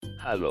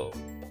Halo,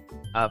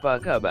 apa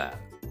kabar?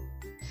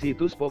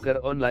 Situs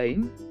poker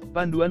online,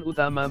 panduan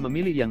utama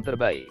memilih yang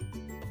terbaik.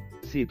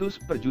 Situs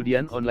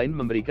perjudian online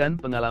memberikan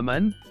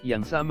pengalaman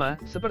yang sama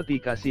seperti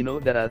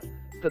kasino darat,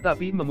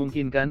 tetapi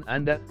memungkinkan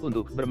Anda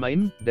untuk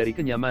bermain dari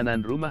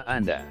kenyamanan rumah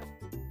Anda.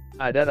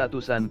 Ada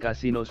ratusan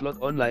kasino slot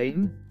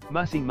online,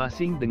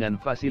 masing-masing dengan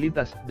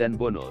fasilitas dan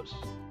bonus.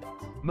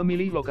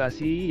 Memilih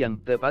lokasi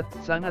yang tepat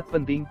sangat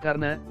penting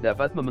karena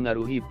dapat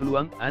memengaruhi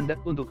peluang Anda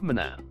untuk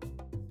menang.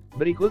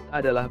 Berikut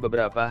adalah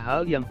beberapa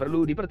hal yang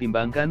perlu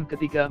dipertimbangkan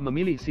ketika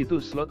memilih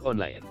situs slot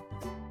online.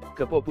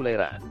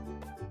 Kepopuleran.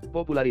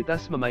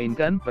 Popularitas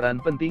memainkan peran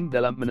penting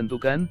dalam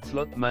menentukan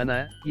slot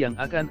mana yang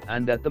akan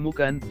Anda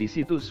temukan di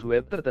situs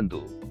web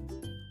tertentu.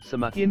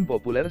 Semakin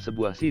populer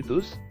sebuah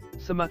situs,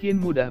 semakin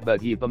mudah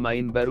bagi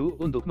pemain baru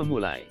untuk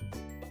memulai.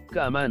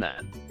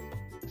 Keamanan.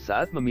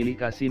 Saat memilih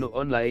kasino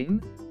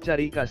online,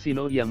 cari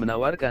kasino yang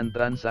menawarkan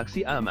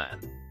transaksi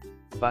aman.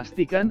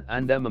 Pastikan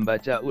Anda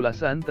membaca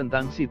ulasan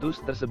tentang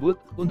situs tersebut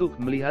untuk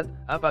melihat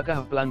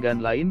apakah pelanggan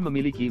lain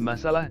memiliki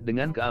masalah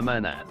dengan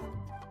keamanan.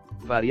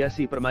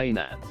 Variasi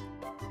permainan.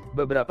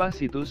 Beberapa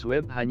situs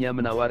web hanya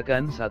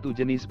menawarkan satu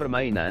jenis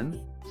permainan,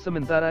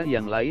 sementara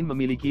yang lain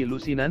memiliki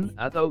lusinan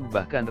atau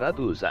bahkan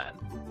ratusan.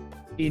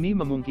 Ini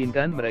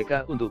memungkinkan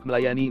mereka untuk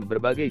melayani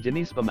berbagai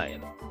jenis pemain.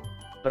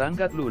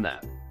 Perangkat lunak.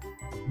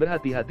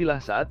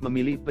 Berhati-hatilah saat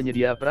memilih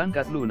penyedia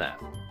perangkat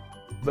lunak.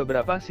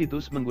 Beberapa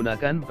situs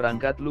menggunakan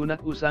perangkat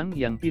lunak usang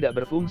yang tidak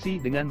berfungsi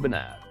dengan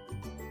benar.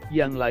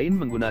 Yang lain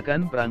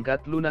menggunakan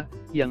perangkat lunak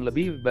yang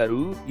lebih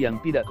baru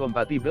yang tidak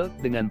kompatibel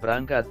dengan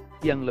perangkat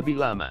yang lebih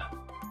lama.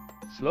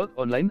 Slot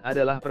online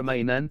adalah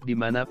permainan di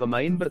mana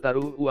pemain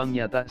bertaruh uang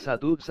nyata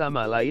satu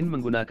sama lain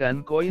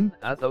menggunakan koin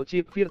atau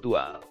chip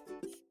virtual.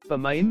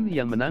 Pemain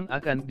yang menang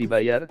akan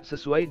dibayar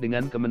sesuai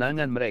dengan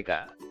kemenangan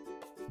mereka.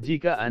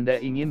 Jika Anda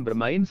ingin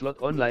bermain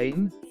slot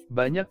online,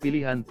 banyak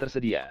pilihan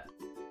tersedia.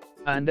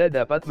 Anda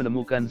dapat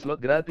menemukan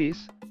slot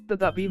gratis,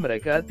 tetapi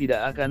mereka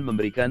tidak akan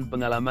memberikan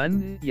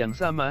pengalaman yang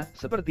sama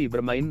seperti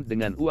bermain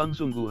dengan uang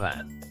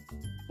sungguhan.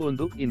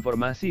 Untuk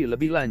informasi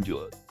lebih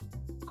lanjut,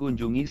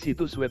 kunjungi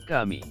situs web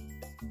kami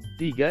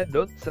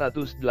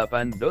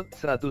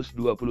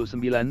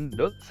 3.108.129.161.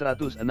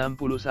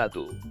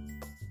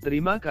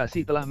 Terima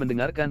kasih telah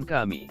mendengarkan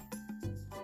kami.